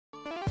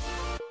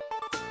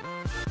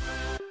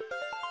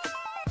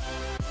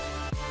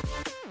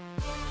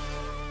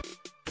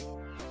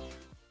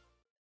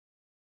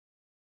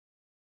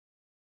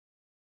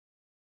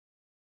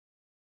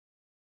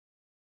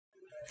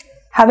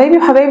حبايبي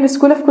وحبايب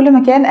الاسكوله في كل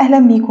مكان، اهلا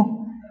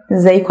بيكم.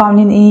 ازيكم؟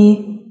 عاملين ايه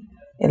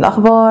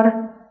الاخبار؟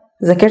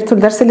 ذاكرتوا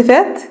الدرس اللي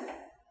فات؟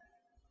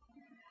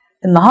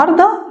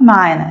 النهارده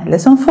معانا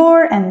lesson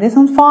 4 and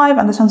lesson 5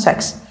 and lesson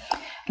 6.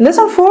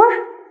 lesson 4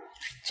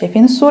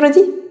 شايفين الصوره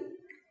دي؟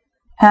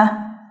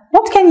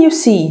 what can you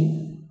see؟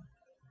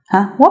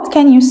 what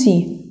can you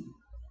see؟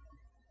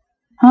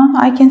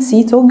 I can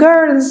see two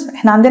girls.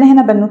 احنا عندنا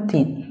هنا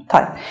بنوتين.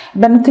 طيب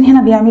البنوتين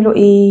هنا بيعملوا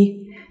ايه؟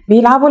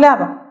 بيلعبوا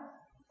لعبه.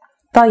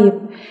 طيب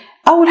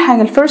اول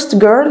حاجه الفيرست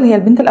جيرل هي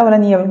البنت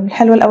الاولانيه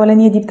الحلوه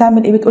الاولانيه دي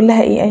بتعمل ايه؟ بتقول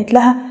لها ايه؟ قالت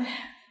لها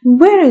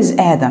where is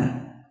Adam؟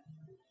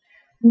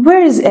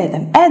 where is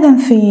Adam؟ آدم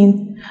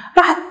فين؟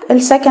 راحت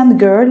السكند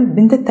جيرل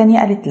البنت التانية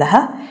قالت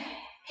لها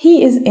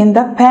he is in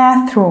the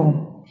bathroom.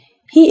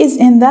 he is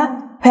in the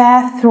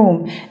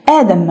bathroom.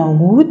 آدم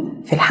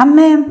موجود في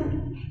الحمام.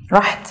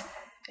 راحت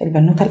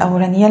البنوتة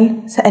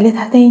الأولانية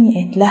سألتها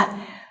تاني قالت لها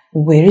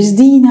where is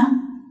دينا؟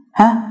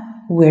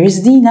 where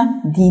is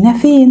دينا؟ دينا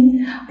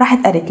فين؟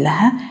 راحت قالت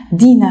لها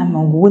دينا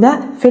موجودة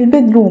في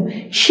البيدروم.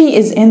 she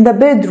is in the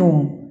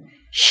bedroom.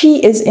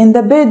 she is in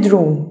the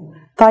bedroom.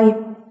 طيب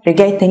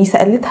رجعت تاني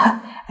سألتها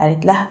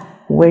قالت لها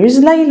where is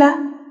ليلى؟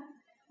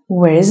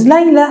 where is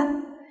ليلى؟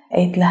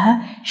 قالت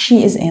لها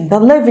she is in the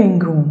living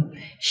room.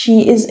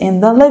 she is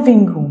in the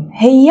living room.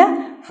 هي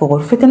في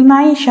غرفة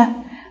المعيشة.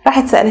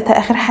 راحت سألتها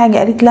آخر حاجة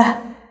قالت لها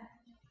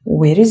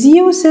where is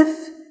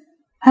يوسف؟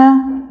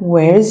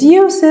 where is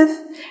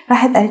يوسف؟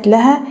 راحت قالت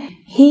لها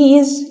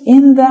he is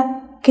in the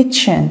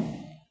kitchen.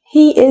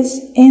 he is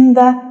in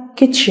the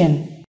kitchen.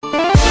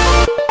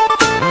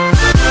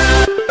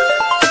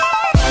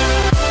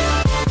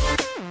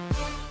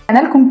 أنا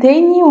لكم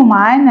تاني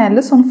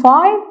ومعانا lesson 5.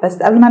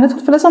 بس قبل ما ندخل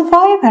في lesson 5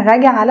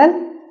 هنراجع على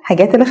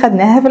الحاجات اللي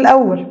خدناها في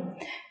الأول.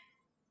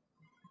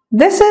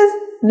 This is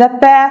the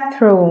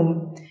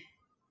bathroom.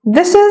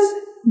 This is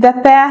the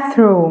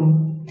bathroom.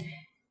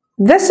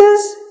 This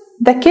is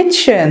the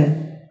kitchen.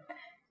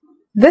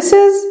 This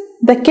is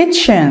the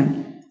kitchen.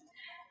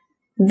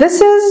 This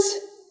is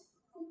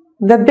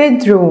the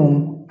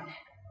bedroom.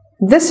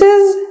 This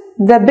is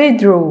the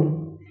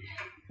bedroom.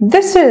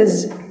 This is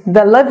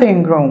the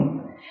living room.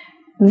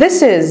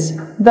 This is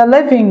the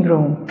living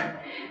room.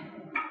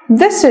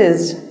 This is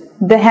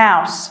the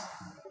house.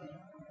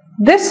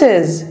 This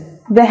is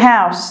the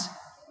house.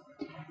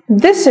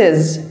 This is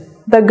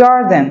the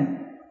garden.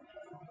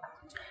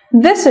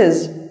 This is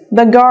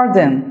the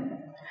garden.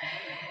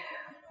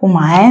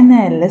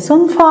 ومعانا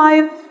lesson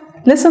 5.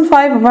 lesson 5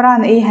 عبارة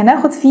عن ايه؟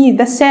 هناخد فيه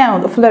the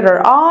sound of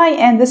letter I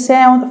and the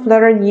sound of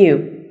letter U.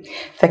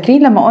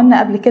 فاكرين لما قلنا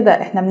قبل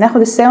كده احنا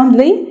بناخد الساوند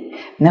ليه؟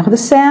 بناخد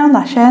الساوند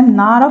عشان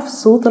نعرف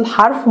صوت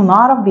الحرف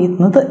ونعرف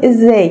بيتنطق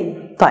ازاي.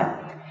 طيب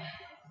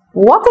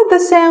what is the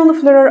sound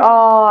of letter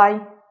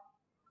I؟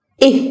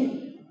 ايه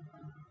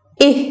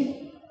ايه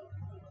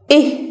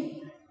ايه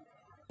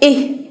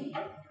ايه.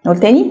 نقول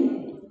تاني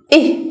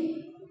ايه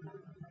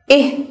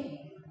ايه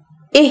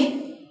ايه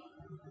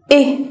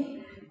ايه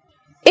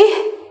ايه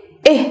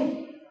ايه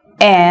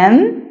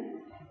ان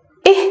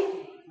ايه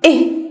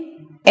ايه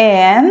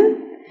ان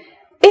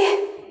ايه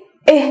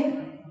ايه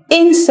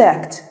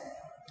insect.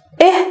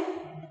 ايه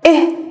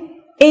ايه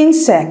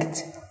insect.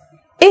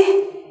 ايه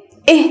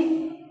ايه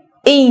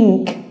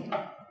ink.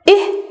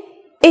 ايه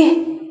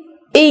ايه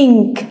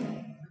ink.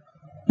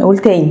 نقول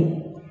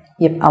تاني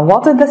يبقى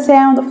what is the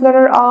sound of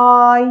letter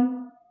I؟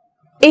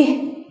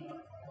 ايه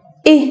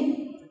ايه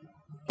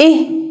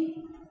ايه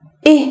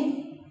ايه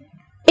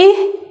ايه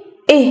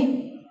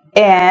ايه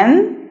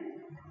ان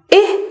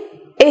ايه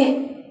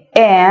ايه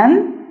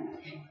ان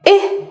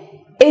ايه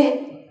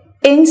ايه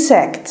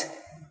insect.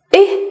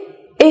 ايه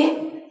ايه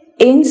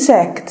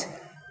insect.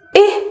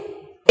 ايه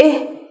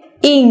ايه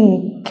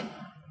ink.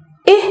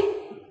 ايه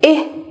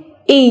ايه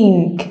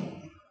ink.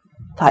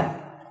 طيب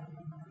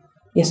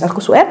يسألكوا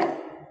سؤال.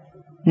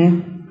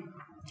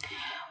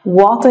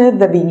 What is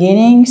the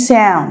beginning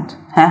sound؟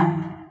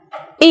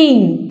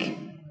 ink.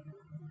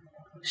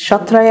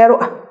 شاطرة يا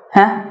رؤى.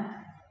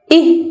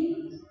 ايه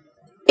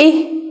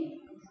ايه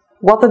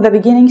what is the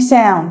beginning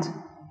sound؟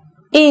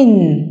 in.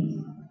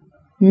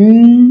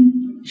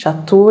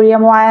 شطور يا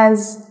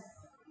معاذ.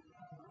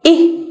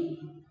 ايه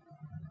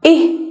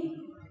ايه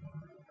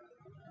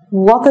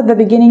what is the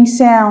beginning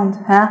sound؟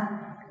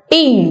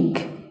 ink.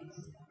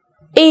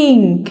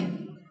 ink.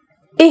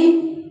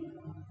 ايه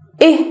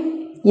ايه.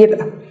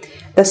 يبقى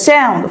the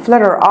sound of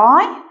letter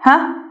I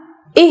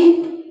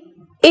ايه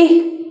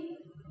ايه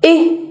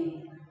ايه.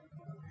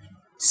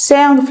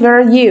 sound of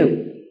letter U.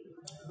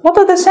 what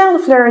is the sound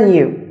of letter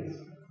U؟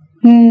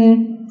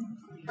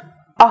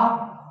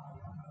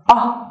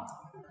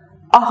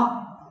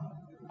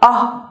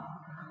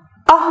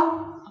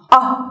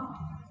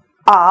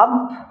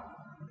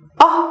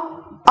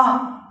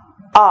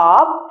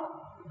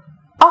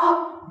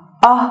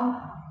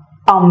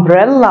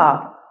 umbrella.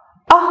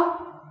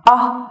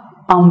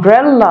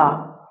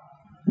 umbrella.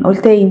 نقول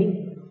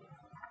تاني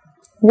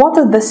what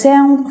is the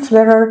sound of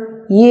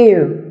letter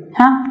U؟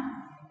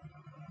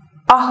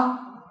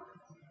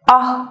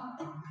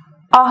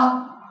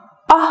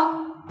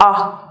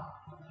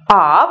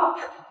 up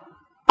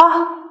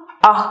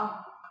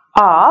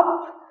up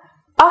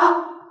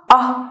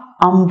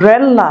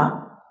umbrella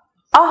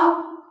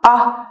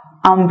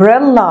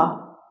umbrella.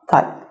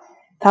 طيب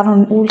تعالوا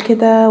نقول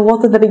كده what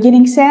is the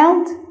beginning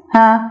sound؟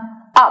 ها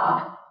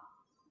up.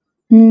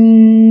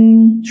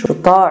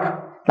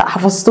 شطار، لا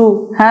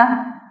حفظتوه.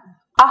 ها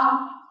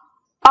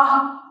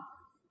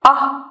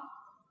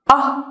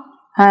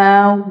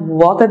ها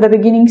what is the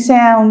beginning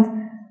sound؟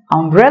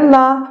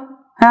 umbrella.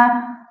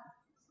 ها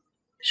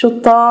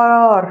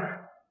شطار.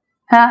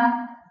 ها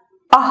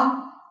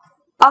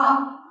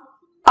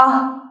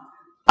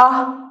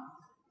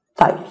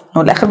طيب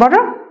نقول آخر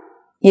مرة.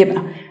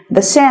 يبقى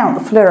the sound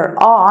of letter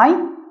I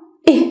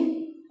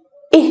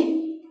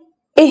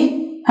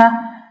ها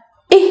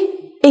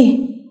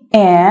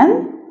and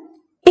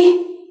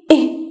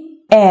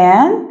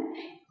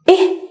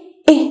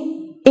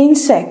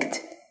insect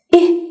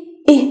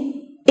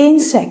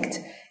insect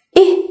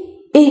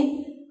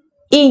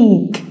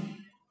ink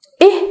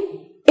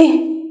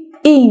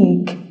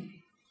ink.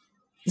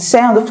 The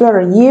sound of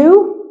letter U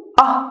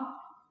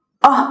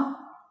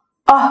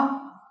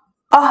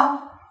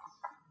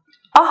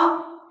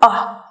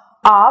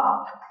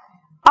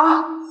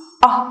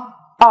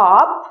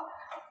up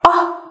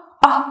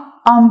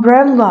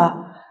umbrella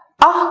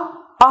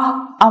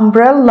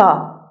umbrella.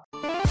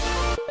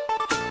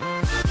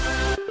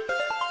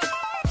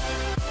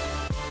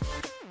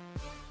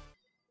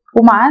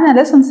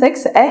 ومعانا lesson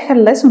 6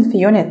 آخر lesson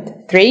في unit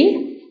 3.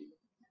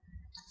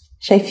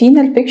 شايفين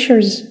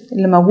البيكتشرز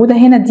اللي موجودة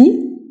هنا دي؟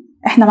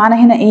 احنا معانا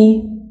هنا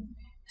ايه؟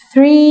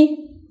 3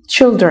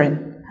 children.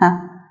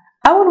 ها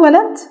أول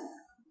ولد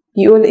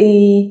يقول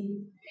ايه؟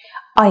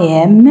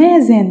 I am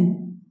مازن.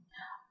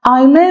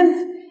 I live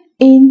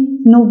in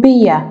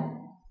نوبية.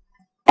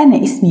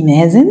 أنا اسمي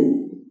مازن.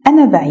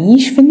 أنا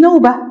بعيش في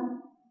النوبة.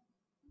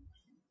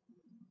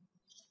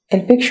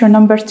 البيكتشر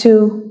نمبر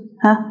 2.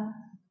 ها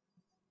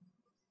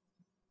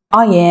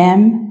I am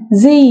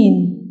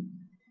زين.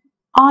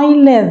 I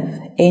live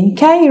in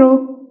Cairo.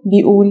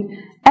 بيقول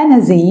أنا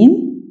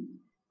زين.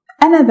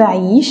 أنا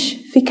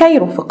بعيش في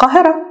كايرو في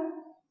القاهرة.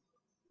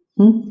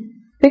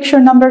 picture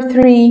number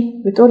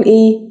 3 بتقول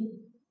إيه؟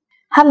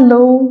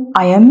 Hello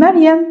I am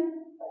مريم.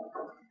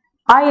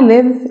 I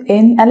live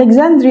in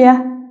Alexandria.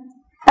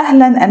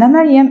 أهلا أنا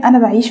مريم. أنا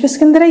بعيش في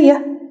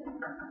اسكندرية.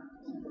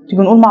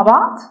 تيجي نقول مع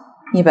بعض.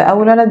 يبقى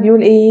أول ولد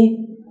بيقول إيه؟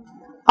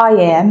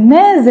 I am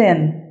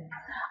مازن.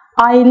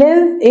 I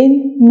live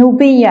in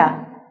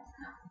نوبية.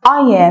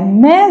 I am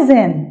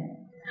مازن.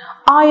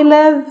 I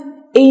live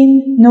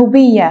in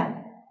نوبية.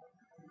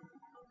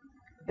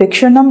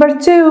 Picture number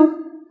 2.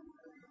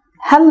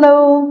 Hello,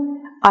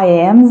 I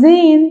am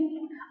Zain.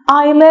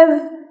 I live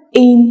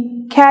in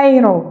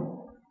Cairo.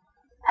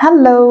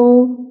 Hello,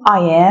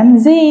 I am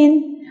Zain.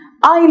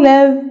 I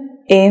live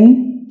in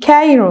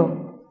Cairo.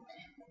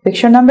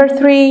 Picture number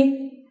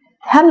 3.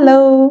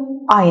 Hello,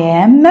 I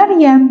am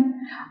Maryam.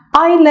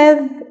 I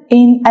live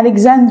in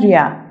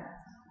Alexandria.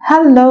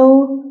 Hello,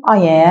 I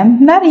am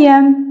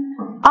Maryam.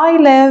 I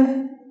live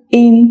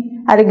in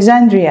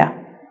Alexandria.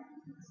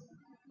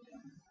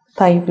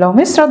 طيب لو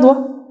مس رضوى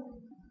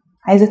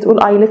عايزة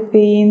تقول I live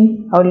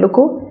فين؟ أقول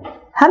لكم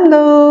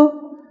Hello,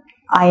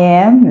 I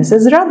am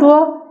Mrs.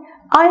 رضوى.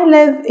 I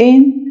live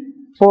in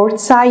Port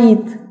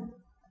Said.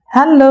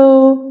 Hello,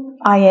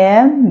 I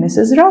am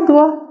Mrs.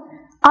 رضوى.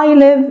 I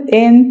live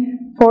in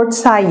Port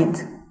Said.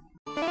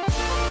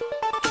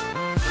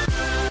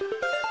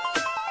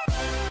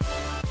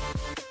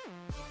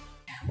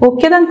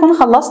 وبكده نكون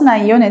خلصنا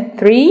Unit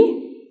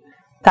 3.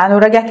 تعالوا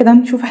نراجع كده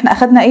نشوف احنا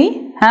أخدنا ايه.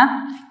 ها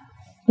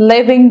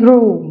living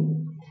room,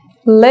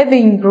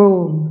 living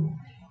room,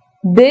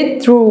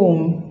 bedroom,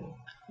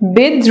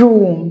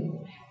 bedroom,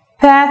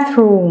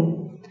 bathroom,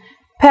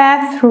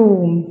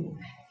 bathroom,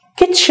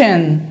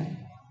 kitchen,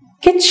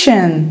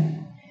 kitchen,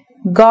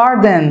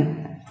 garden,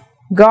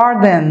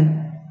 garden,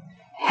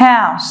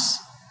 house,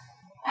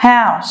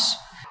 house.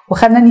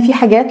 وخدنا ان في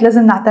حاجات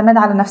لازم نعتمد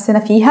على نفسنا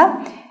فيها.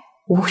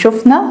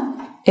 وشفنا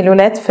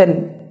الولاد في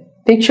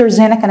البيكتشرز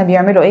هنا كانوا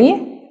بيعملوا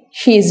ايه.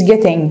 She is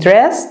getting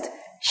dressed.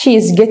 She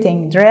is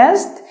getting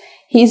dressed.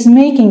 He is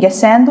making a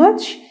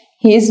sandwich.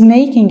 He is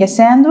making a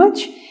sandwich.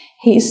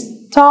 He is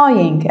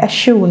tying a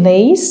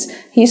shoelace.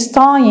 He is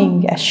tying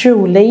a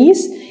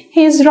shoelace.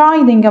 He is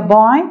riding a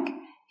bike.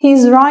 He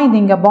is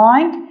riding a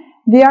bike.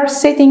 They are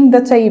sitting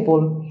the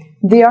table.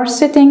 They are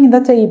sitting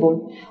the table.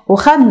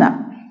 وخدنا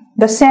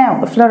the sound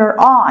of letter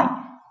I.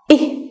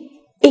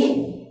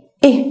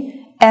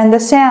 And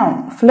the sound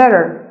of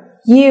letter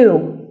U.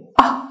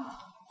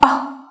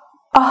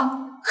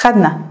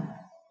 خدنا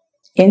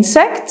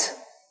insect,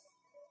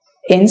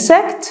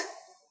 insect,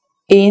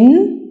 in,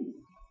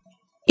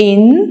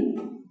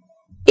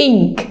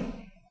 ink,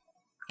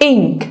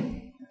 ink,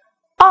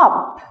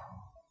 up,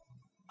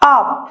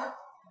 up,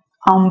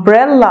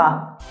 umbrella,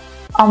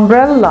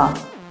 umbrella.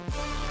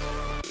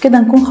 كده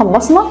نكون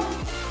خلصنا.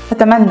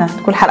 أتمنى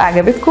تكون الحلقة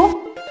عجبتكم.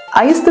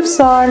 أي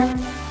استفسار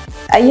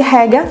أي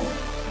حاجة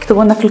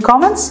اكتبوا لنا في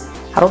الكومنتس،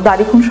 هرد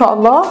عليكم إن شاء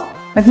الله.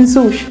 ما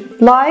تنسوش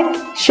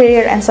like,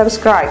 share and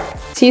subscribe.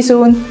 See you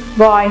soon.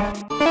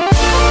 Bye.